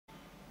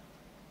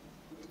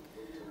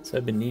So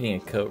I've been needing a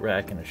coat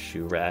rack and a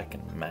shoe rack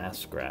and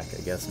mask rack,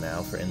 I guess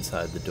now, for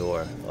inside the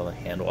door. All the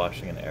hand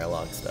washing and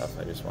airlock stuff.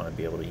 I just want to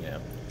be able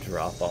to,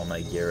 drop all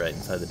my gear right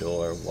inside the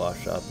door,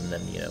 wash up, and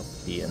then,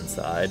 be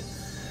inside.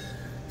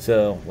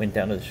 So went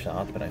down to the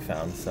shop and I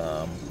found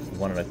some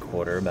 1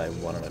 1/4 by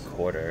 1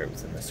 1/4. It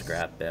was in the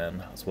scrap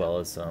bin, as well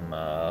as some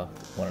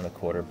 1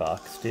 1/4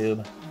 box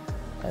tube.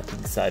 I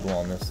think sidewall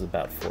on this is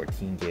about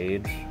 14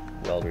 gauge.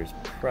 Welder's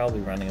probably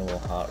running a little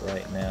hot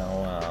right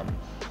now.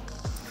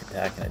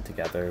 Tacking it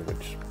together,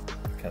 which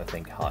I kind of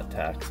think hot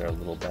tacks are a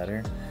little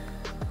better.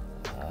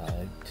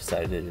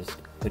 Decided to just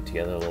put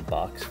together a little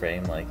box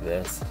frame like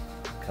this,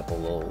 a couple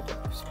little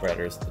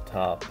spreaders at the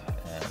top,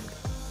 and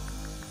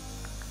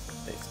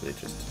basically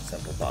just a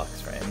simple box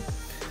frame.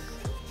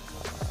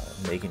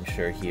 Making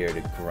sure here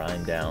to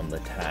grind down the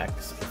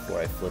tacks before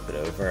I flip it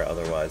over,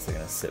 otherwise they're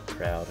going to sit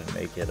proud and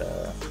make it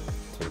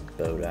sort of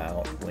bowed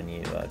out when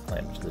you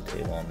clamp it to the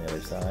table on the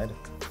other side.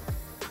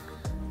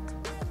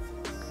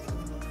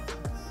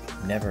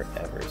 Never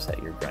ever set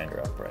your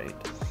grinder upright.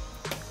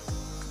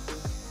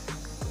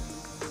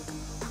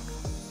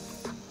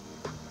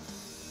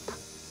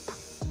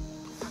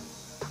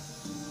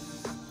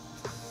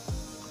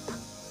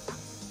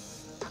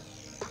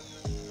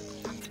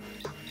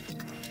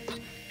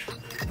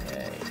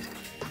 Okay,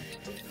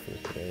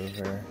 flip it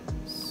over,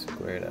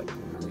 square it up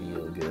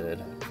real good,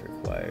 which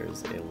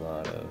requires a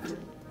lot of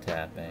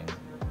tapping.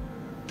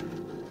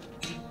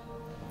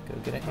 Go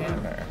get a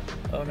hammer.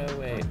 Oh no,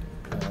 wait.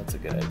 Oh, that's a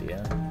good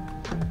idea.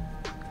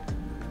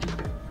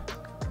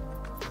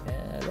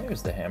 Yeah,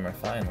 there's the hammer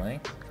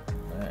finally.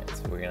 Alright,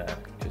 so we're gonna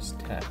just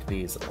tack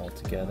these all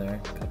together.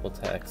 A couple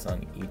tacks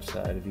on each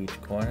side of each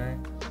corner.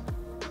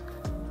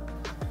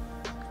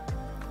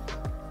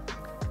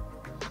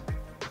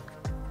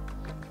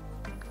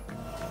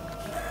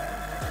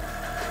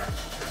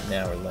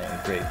 Now we're laying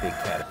great big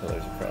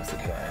caterpillars across the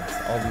joints.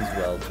 All these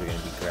welds are going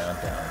to be ground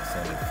down and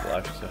sanded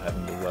flush, so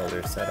having the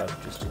welder set up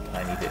just a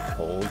tiny bit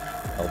cold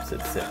helps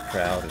it sit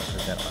proud and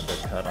prevent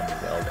undercut on the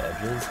weld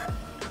edges.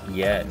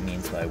 Yeah, it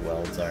means my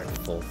welds aren't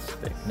full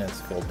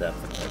thickness, full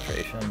depth of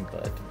penetration,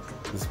 but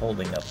it's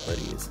holding up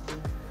hoodies.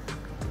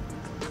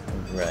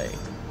 Right,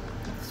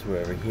 so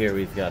over here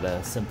we've got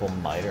a simple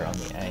miter on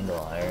the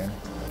angle iron.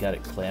 Got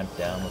it clamped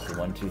down with the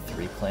 1, 2,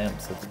 3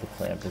 clamp, so that the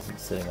clamp isn't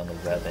sitting on the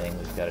webbing.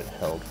 We've got it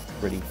held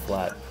pretty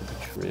flat, pretty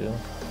true.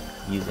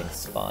 Using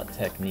spot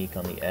technique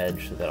on the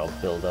edge so that I'll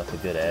build up a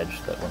good edge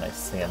so that when I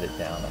sand it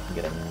down I can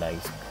get a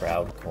nice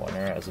proud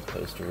corner as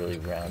opposed to really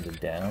rounded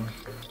down.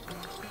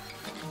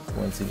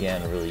 Once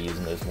again, really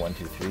using those 1,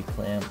 2, 3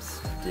 clamps,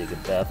 dig a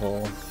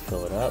bevel,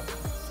 fill it up,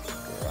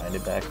 grind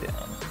it back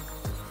down.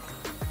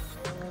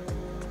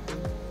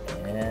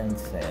 And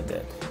sand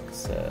it.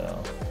 So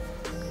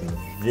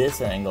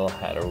this angle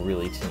had a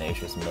really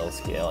tenacious mill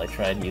scale. I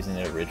tried using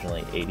it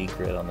originally 80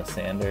 grit on the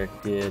sander,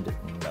 did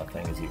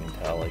nothing as you can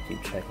tell. I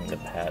keep checking the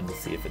pad to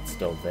see if it's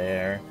still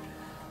there.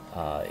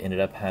 Ended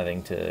up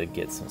having to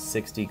get some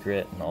 60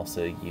 grit and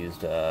also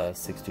used a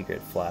 60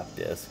 grit flap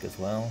disc as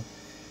well.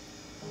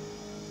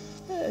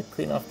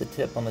 Clean off the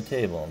tip on the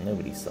table,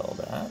 nobody saw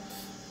that.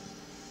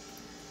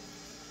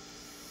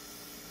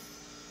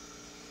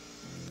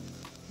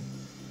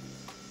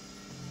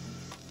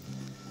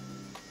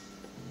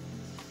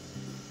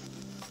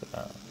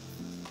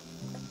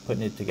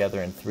 Putting it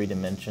together in 3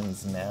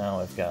 dimensions now.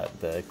 I've got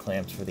the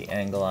clamps for the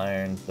angle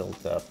iron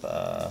built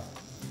up,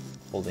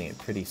 holding it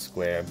pretty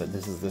square, but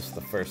this is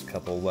the first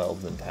couple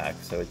welds and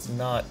tacks, so it's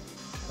not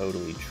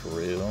totally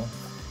true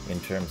in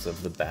terms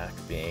of the back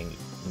being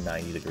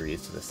 90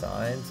 degrees to the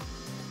sides.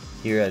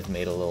 Here I've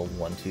made a little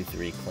 1, 2,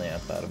 3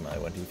 clamp out of my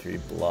 1, 2, 3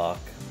 block,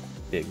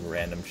 big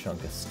random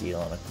chunk of steel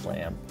on a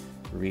clamp,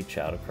 reach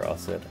out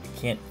across it. I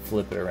can't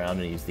flip it around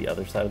and use the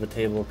other side of the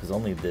table because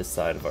only this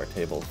side of our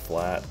table is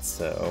flat,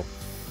 so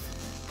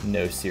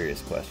no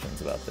serious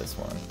questions about this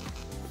one.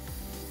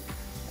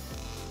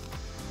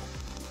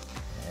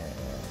 And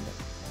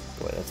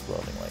boy, that's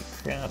welding like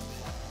crap.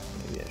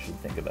 Maybe I should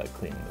think about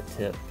cleaning the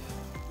tip.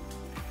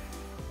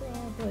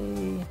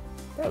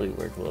 Probably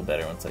work a little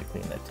better once I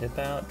clean that tip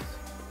out.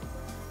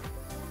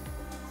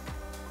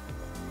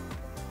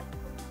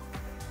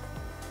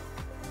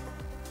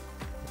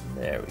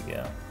 There we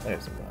go.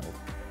 There's a weld.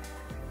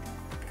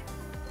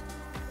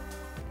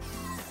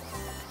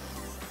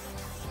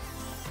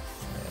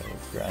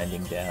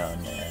 Grinding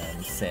down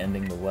and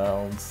sanding the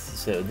welds.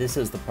 So this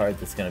is the part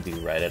that's going to be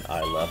right at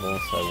eye level,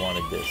 so I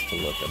wanted this to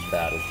look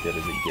about as good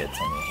as it gets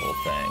on the whole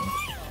thing.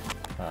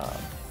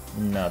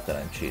 Not that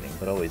I'm cheating,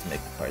 but always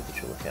make the part that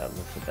you look at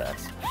look the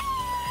best.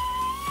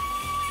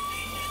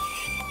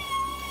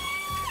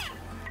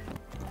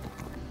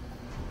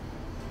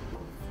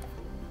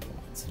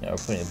 So now we're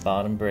putting a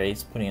bottom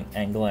brace, putting an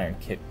angle iron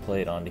kick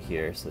plate onto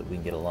here so that we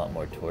can get a lot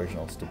more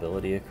torsional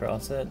stability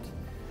across it.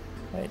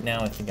 Right now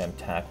I think I'm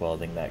tack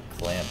welding that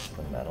clamp to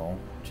the metal,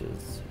 which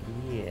is,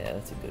 yeah,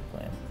 that's a good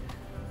plan.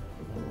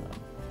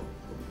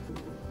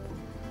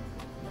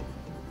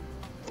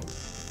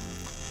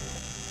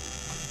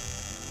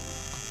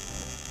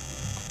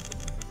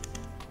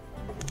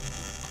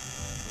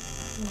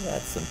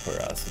 That's some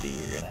porosity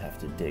you're gonna have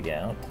to dig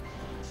out.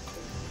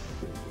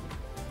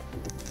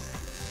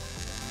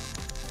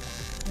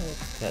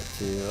 Let's cut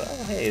to,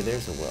 oh hey,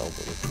 there's a weld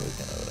that looks like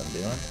I know what I'm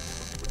doing.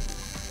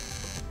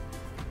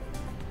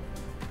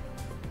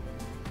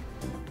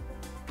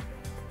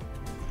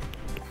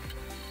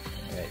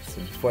 Alright,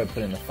 so before I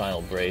put in the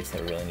final brace, I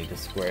really need to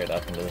square it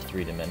up into the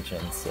 3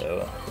 dimensions,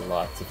 so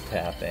lots of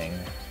tapping,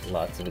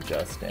 lots of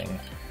adjusting.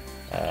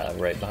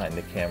 Right behind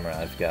the camera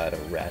I've got a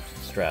ratchet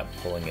strap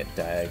pulling it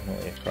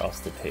diagonally across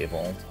the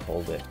table to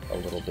hold it a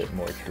little bit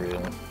more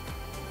true.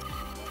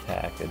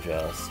 Tack,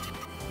 adjust,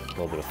 a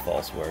little bit of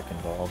false work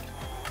involved.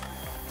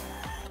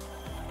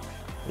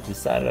 I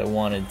decided I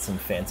wanted some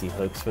fancy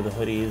hooks for the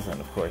hoodies,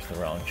 and of course the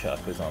wrong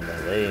chuck was on the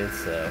lathe,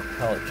 so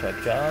call it chuck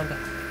job.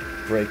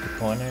 Break the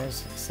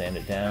corners, sand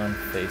it down,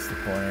 face the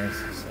corners,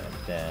 sand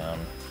it down,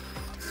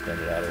 extend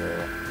it out a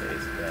little,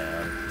 face it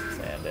down,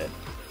 sand it.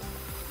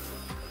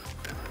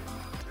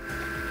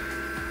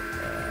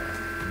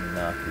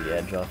 Knock the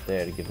edge off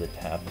there to give the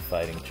tap a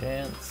fighting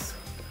chance.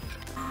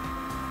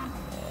 And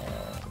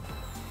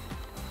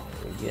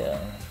there we go.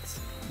 Let's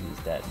use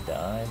that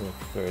die to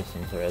throw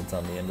some threads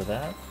on the end of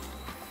that.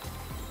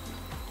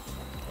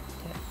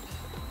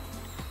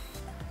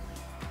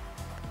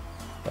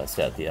 Bust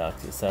out the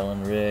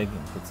oxyacetylene rig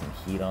and put some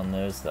heat on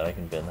those so that I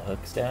can bend the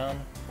hooks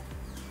down.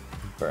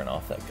 Burn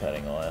off that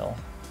cutting oil.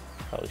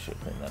 Probably should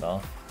clean that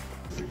off.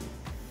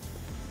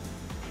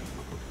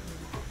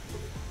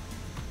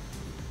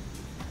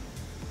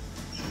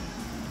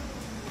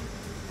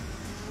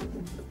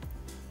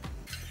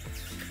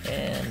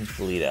 And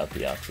bleed out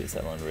the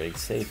oxyacetylene rig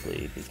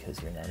safely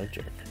because you're not a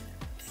jerk.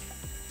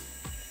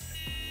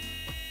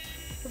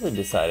 I really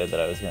decided that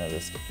I was going to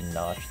just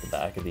notch the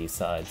back of these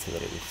sides so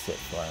that it would sit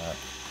flat.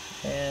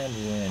 And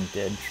we're in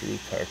dead tree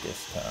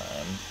carcass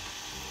time.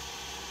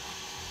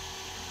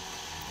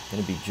 I'm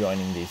going to be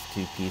joining these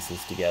 2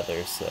 pieces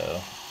together,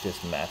 so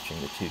just matching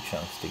the 2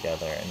 chunks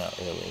together and not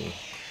really,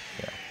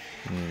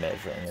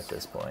 measuring at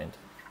this point.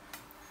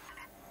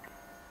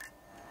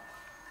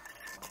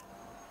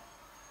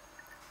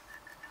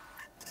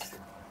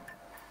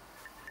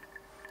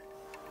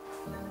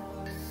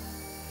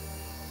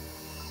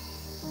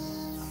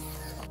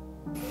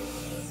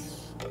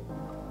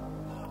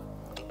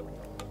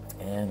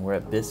 And we're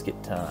at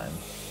biscuit time.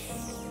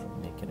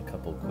 Making a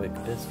couple quick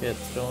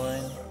biscuits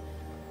going.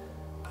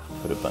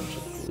 Put a bunch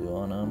of glue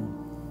on them.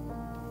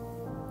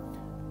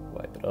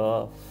 Wipe it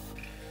off.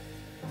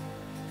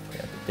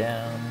 Clamp it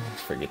down.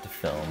 Forget to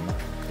film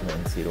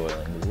linseed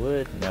oiling the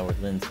wood. Now we're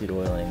linseed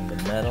oiling the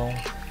metal.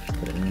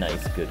 Put a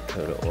nice good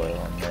coat of oil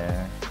on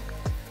there.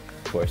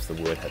 Of course the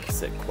wood had to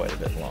sit quite a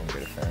bit longer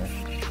to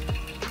finish.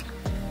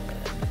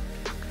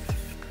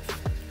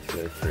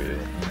 Go through,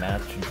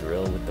 match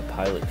drill with the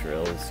pilot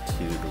drills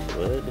to the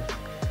wood,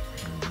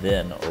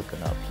 then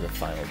open up to the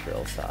final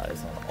drill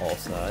size on all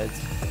sides,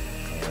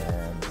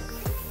 and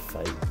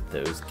fight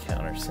those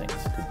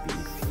countersinks to be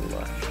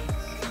flush.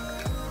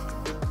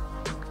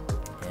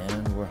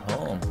 And we're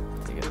home.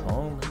 Take it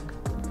home,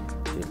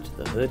 get to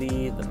the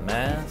hoodie, the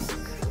mask,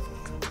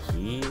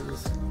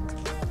 keys,